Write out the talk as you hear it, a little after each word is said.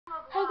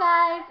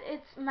guys,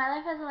 it's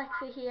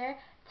MyLifeAsAlexa here.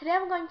 Today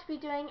I'm going to be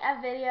doing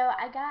a video.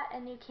 I got a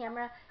new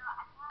camera.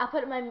 I'll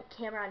put my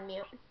camera on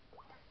mute.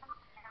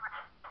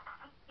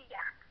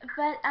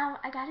 But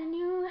I got a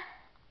new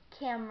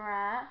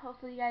camera.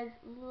 Hopefully you guys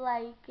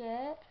like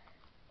it.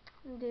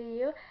 Do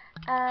you?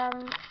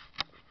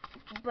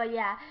 But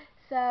yeah,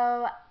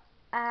 so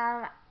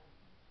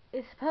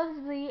it's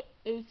supposedly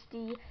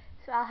HD,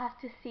 so I'll have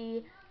to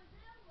see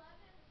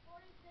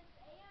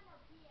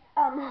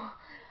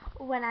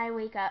when I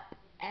wake up.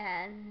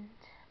 And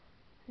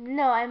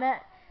no, I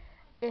meant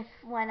if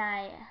when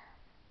I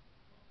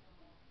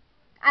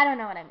don't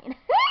know what I mean.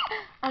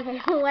 Okay,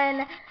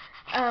 when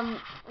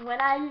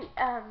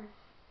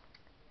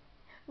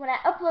I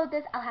upload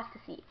this, I'll have to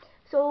see.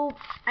 So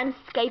I'm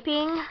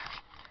Skyping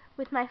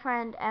with my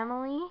friend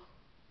Emily.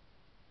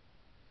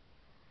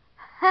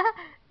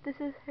 This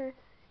is her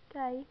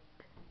Skype.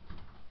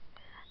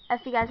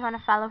 If you guys want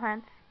to follow her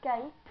on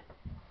Skype.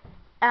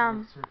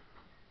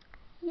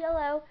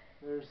 Yellow.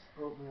 There's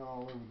oatmeal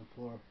all over the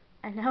floor.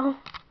 I know.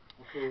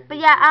 Okay, but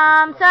yeah,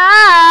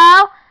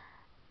 so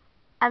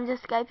I'm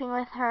just Skyping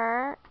with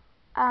her.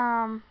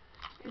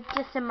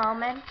 Just a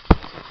moment.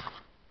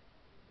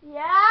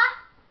 Yeah?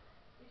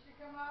 You should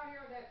come out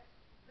here with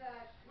the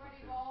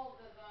sweaty ball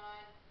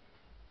design.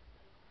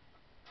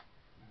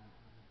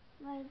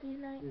 Might be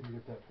nice. You can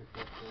get that picked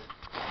up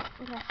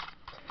there. Okay.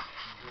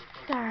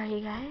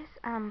 Sorry, guys.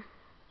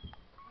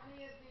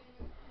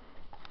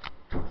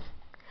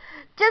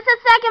 Just a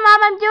second,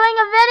 Mom. I'm doing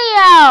a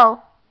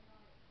video.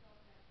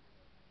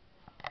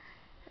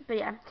 But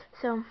yeah,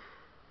 so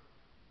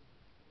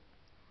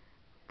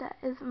that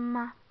is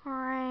my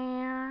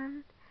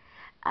friend.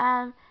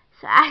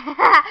 So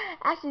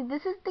actually,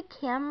 this is the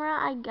camera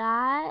I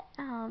got.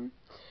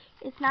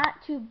 It's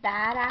not too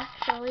bad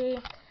actually.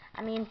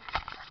 I mean,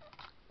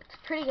 it's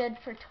pretty good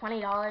for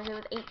 $20. It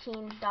was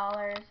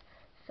 $18,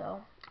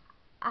 so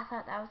I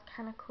thought that was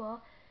kind of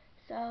cool.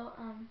 So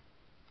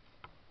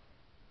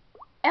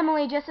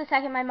Emily, just a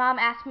second. My mom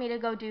asked me to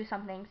go do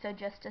something, so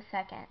just a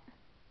second.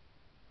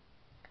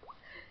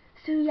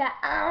 So yeah,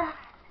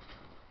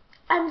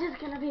 I'm just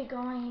gonna be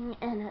going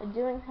and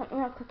doing something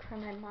real quick for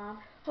my mom.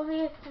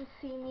 Hopefully you can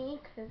see me,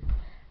 cause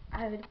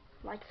I would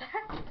like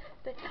that.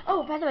 But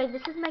oh, by the way,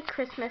 this is my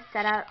Christmas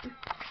setup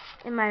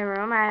in my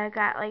room. I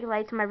got like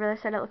lights. My brother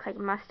said it looked like a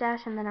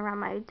mustache, and then around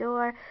my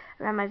door,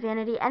 around my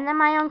vanity, and then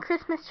my own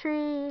Christmas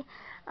tree.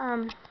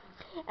 And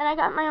I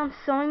got my own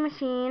sewing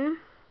machine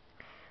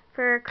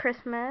for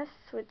Christmas,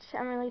 which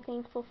I'm really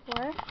thankful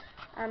for.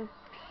 And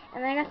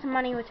then I got some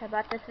money, which I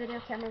bought this video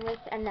camera with,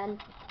 and then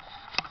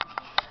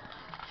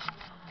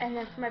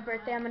for my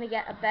birthday I'm gonna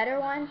get a better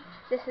one.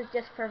 This is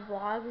just for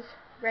vlogs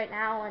right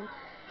now, and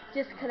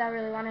just because I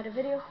really wanted a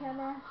video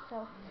camera.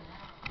 So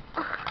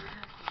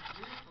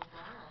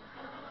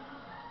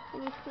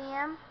can you see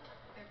him?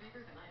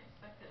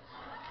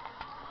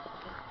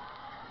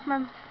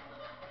 Mom.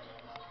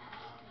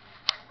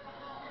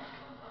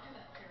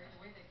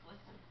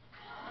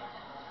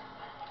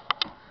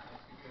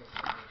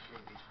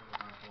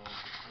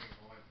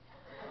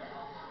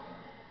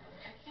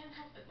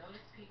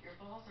 Your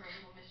balls are a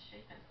little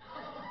misshapen.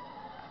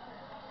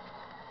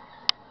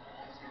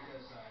 That's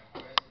because I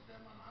rested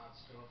them on a hot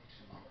stove for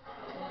too long.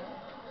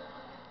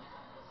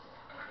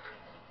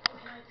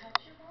 Can I touch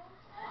your balls?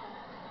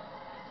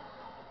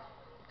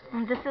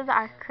 And this is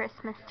our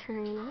Christmas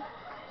tree.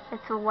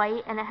 It's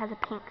white and it has a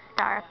pink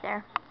star up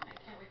there. I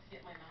can't wait to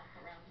get my mouth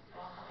around this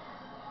ball.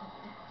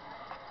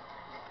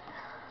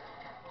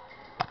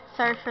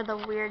 Sorry for the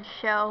weird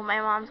show. My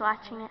mom's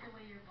watching it.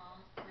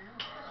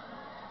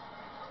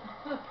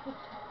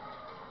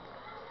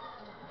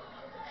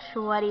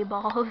 Sweaty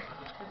balls.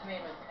 His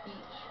name is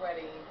Pete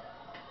Sweaty.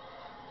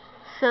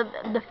 So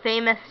the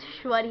famous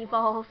sweaty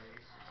balls.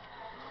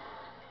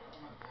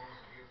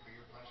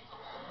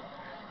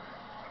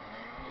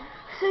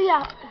 So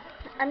yeah,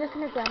 I'm just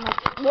gonna grab my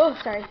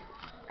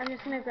I'm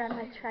just gonna grab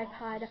my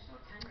tripod.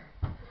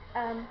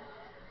 And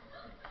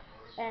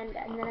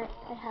then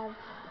I have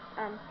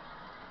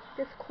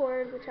this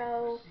cord, which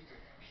I'll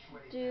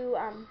do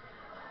on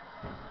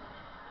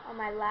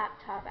my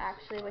laptop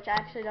actually, which I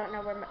actually don't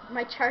know where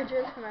my charger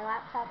is for my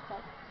laptop, so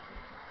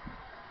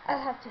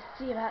I'll have to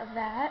see about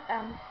that.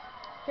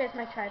 Here's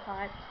my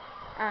tripod.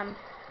 I'm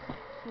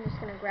just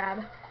gonna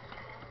grab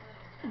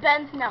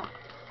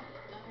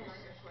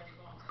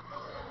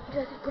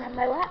just grab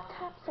my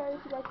laptop. Sorry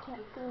if you guys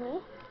can't see me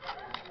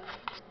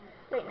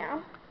right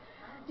now.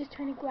 Just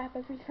trying to grab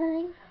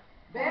everything.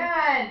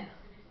 Ben!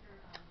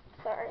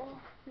 Sorry,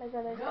 my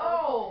brother's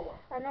No!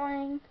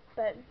 annoying,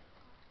 but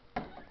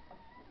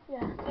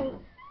yeah. So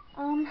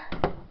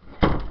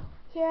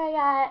here I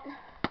got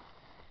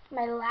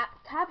my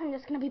laptop. I'm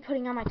just gonna be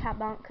putting on my top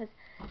bunk because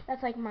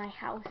that's like my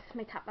house,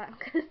 my top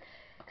bunk,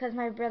 because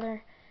my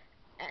brother.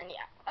 And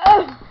yeah.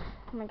 Oh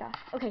my gosh.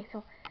 Okay,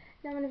 so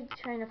now I'm gonna be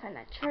trying to find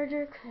that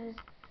charger because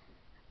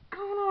I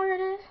don't know where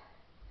it is.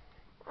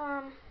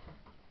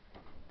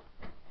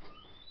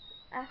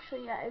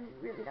 Actually, yeah, I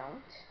really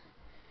don't.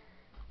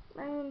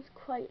 My room's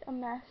quite a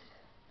mess.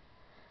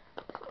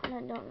 and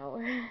I don't know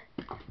where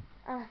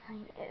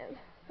anything is.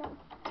 So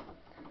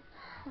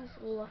let's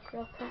look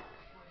real quick.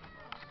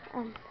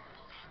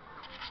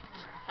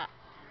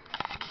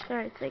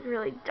 Sorry, it's like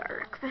really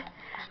dark. But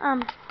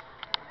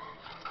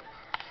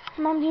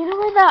Mom, do you know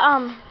where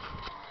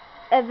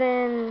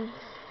the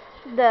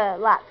the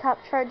laptop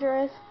charger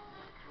is?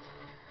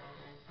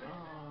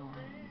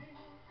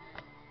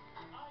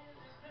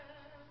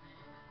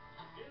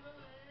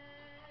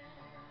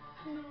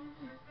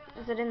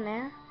 Is it in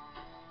there?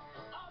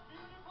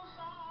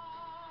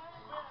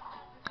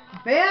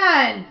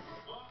 Ben!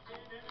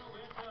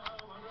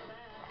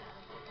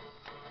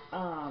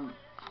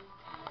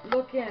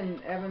 Look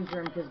in Evan's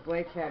room because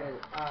Blake had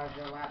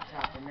the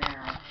laptop in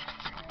there.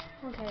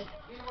 Okay.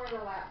 You know where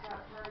the laptop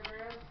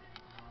charger is?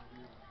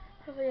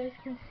 Hopefully you guys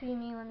can see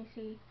me. Let me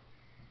see.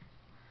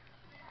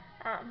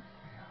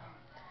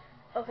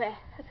 Okay.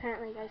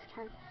 Apparently you guys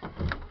can.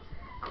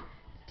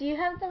 Do you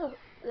have the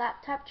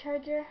laptop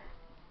charger?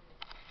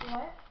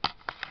 What?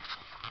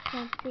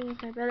 Can't see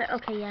my brother.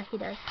 Okay, yeah, he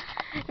does.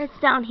 It's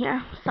down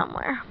here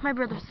somewhere. My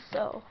brother's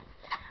so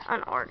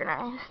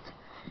unorganized.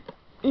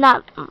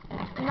 Not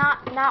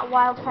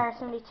Wildfire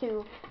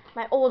 72.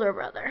 My older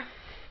brother.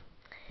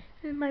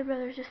 And my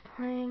brother's just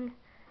playing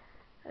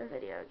a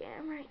video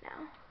game right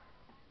now.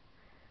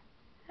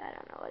 I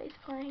don't know what he's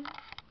playing.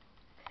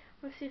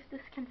 Let's see if this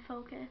can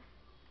focus.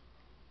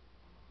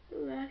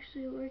 Ooh,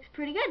 actually it works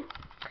pretty good.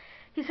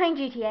 He's playing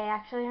GTA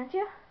actually, aren't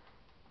you?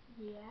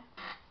 Yeah.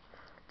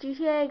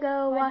 GTA,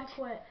 go Why'd watch.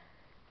 you quit?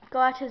 Go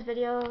watch his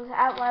videos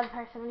at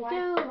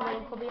Wildfire72. The Why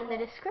link will be in did the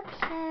you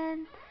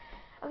description.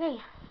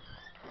 Okay.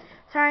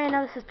 Sorry, I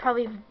know this is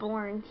probably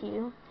boring to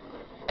you,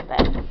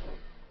 but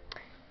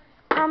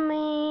I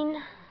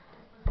mean,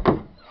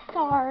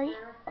 sorry.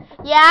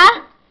 Yeah?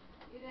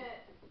 You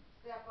didn't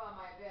step on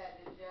my bed,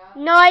 did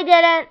you? No, I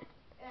didn't.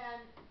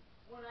 And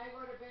when I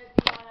go to bed,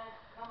 do you want to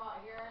come out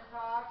here and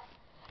talk?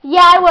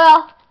 Yeah, I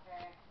will.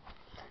 Okay.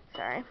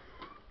 Sorry.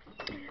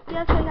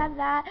 Yes, I got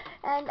that,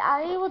 and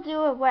I will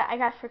do what I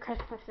got for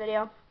Christmas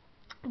video.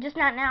 Just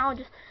not now,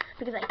 just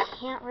because I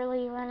can't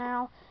really right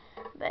now.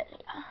 But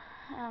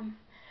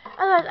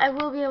otherwise, I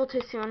will be able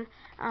to soon.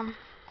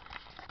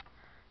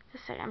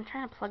 Just a second, I'm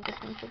trying to plug this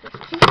into this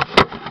too.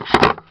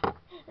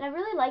 And I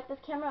really like this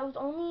camera. It was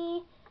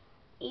only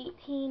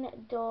 $18,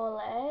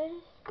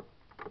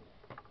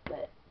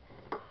 but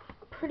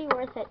pretty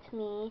worth it to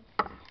me,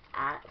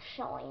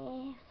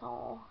 actually.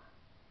 So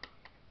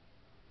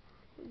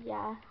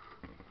yeah.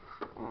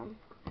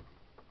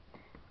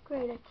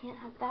 Great, I can't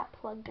have that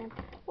plugged in.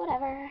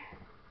 Whatever.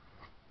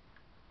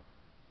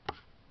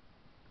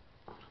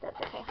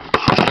 That's okay.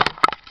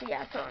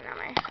 Yeah, so now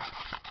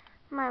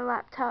my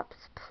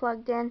laptop's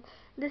plugged in.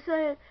 These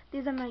are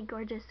my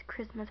gorgeous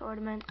Christmas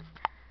ornaments.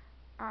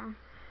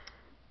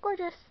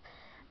 Gorgeous.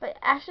 But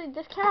actually,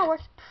 this camera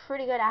works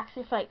pretty good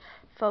actually for like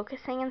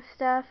focusing and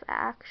stuff.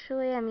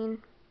 Actually, I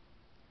mean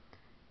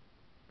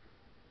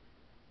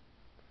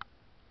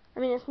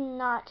it's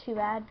not too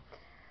bad.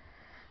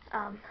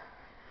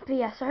 But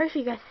yeah, sorry if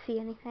you guys see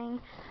anything.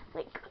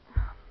 Like,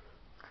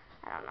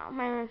 I don't know,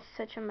 my room's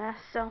such a mess.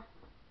 So,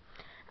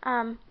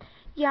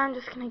 yeah, I'm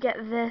just gonna get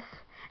this,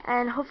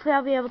 and hopefully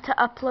I'll be able to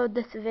upload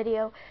this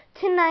video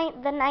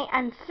tonight, the night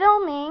I'm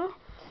filming.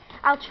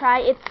 I'll try.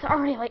 It's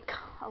already like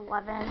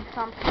 11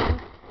 something,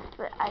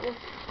 but I just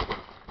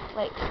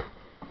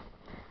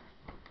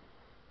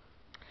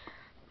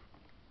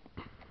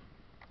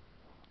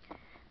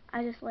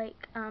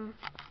like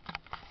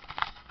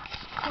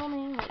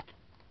filming like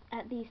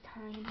at these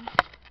times.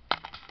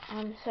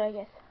 So I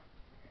guess,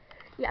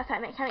 yeah, if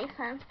that makes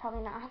sense,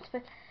 probably not,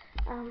 but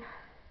so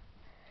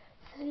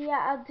yeah,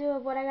 I'll do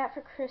what I got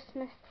for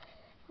Christmas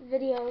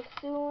video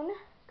soon,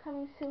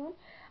 coming soon.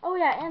 Oh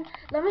yeah, and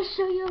let me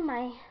show you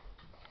my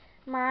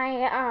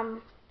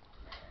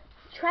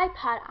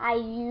tripod I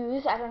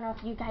use. I don't know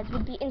if you guys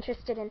would be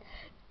interested in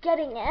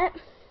getting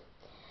it,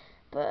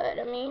 but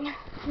I mean,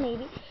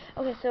 maybe.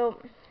 Okay,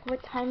 so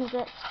what time is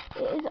it?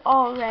 It is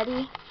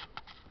already.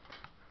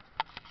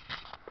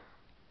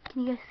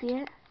 Can you guys see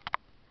it?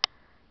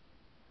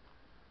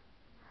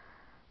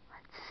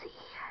 Let's see.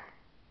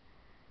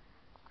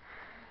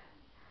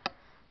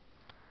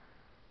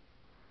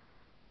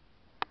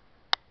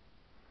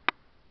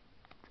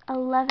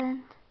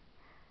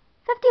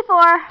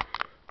 11:54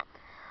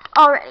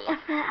 already.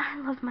 I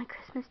love my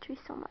Christmas tree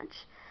so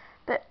much.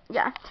 But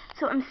yeah,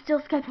 so I'm still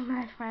Skyping with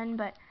my friend,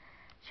 but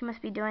she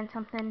must be doing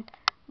something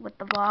with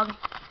the vlog.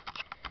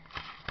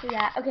 So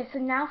yeah, okay, so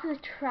now for the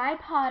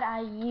tripod I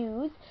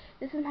use.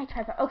 This is my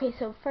tripod. Okay,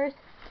 so first,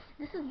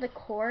 this is the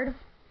cord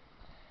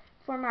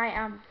for my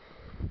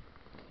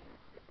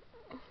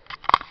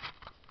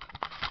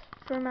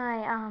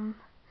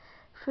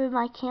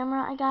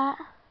camera I got.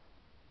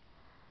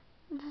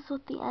 This is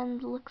what the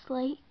end looks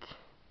like.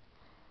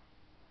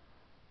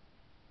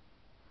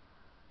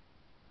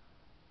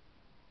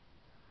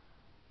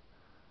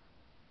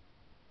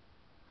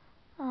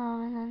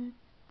 And then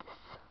this.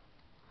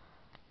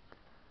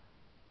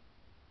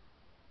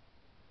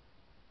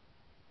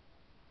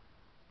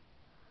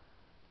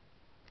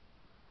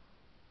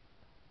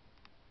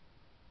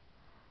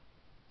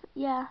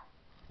 yeah.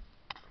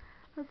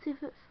 Let's see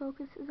if it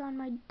focuses on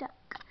my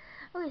duck.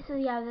 Okay, so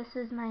yeah, this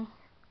is my,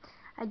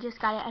 I just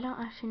got it. I don't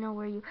actually know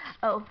where you,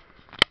 oh,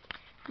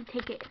 you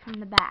take it from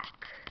the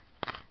back,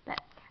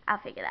 but I'll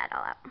figure that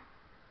all out.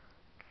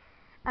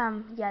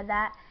 Yeah,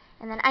 that,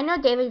 and then I know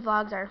daily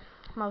vlogs are,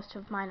 most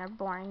of mine are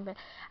boring, but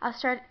I'll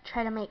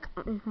try to make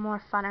more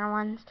funner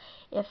ones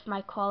if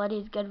my quality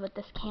is good with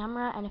this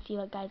camera and if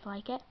you guys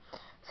like it.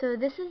 So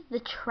this is the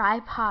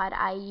tripod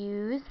I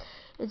use.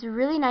 It's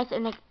really nice,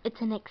 and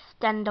it's an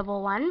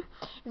extendable one.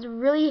 It's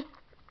really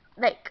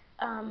like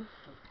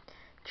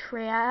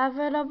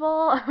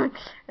travelable,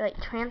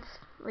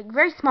 like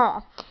very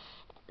small.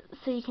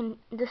 So you can.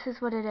 This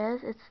is what it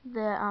is. It's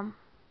the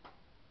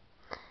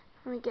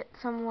Let me get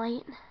some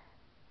light.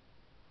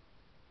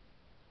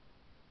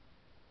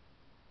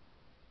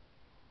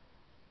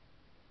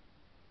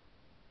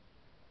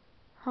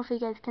 Hopefully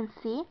you guys can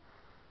see.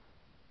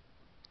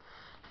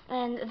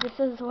 And this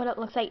is what it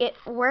looks like. It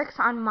works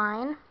on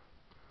mine.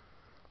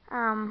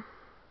 And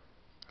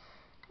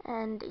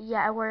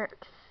yeah, it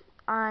works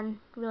on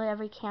really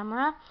every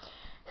camera.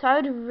 So I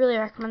would really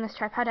recommend this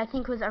tripod. I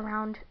think it was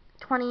around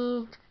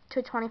 $20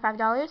 to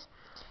 $25.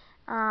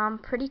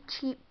 Pretty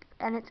cheap,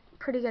 and it's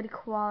pretty good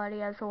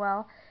quality as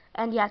well.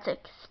 And yeah, it's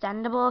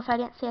extendable if I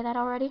didn't say that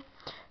already.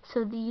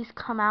 So these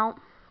come out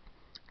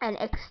and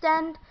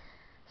extend.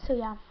 So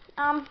yeah.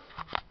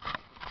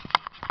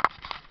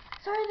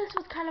 Sorry this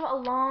was kind of a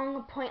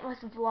long, pointless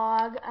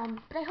vlog,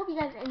 but I hope you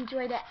guys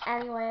enjoyed it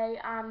anyway.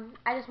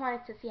 I just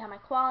wanted to see how my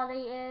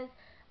quality is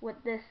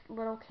with this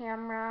little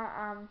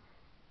camera.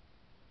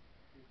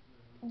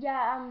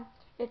 Yeah,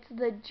 it's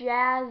the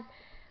Jazz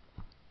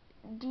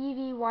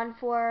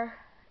DV140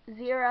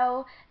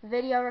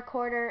 video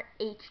recorder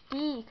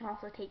HD. You can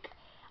also take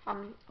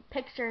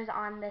pictures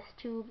on this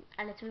too,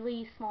 and it's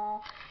really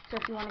small. So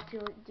if you wanted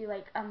to do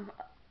like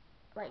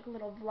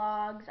little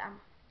vlogs,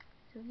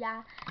 so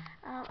yeah,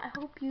 I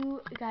hope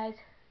you guys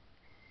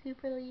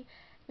superly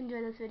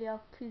enjoy this video.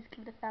 Please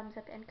give it a thumbs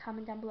up and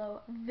comment down below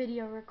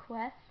video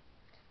requests,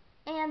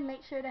 and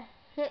make sure to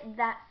hit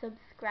that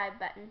subscribe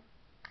button.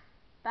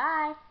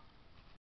 Bye.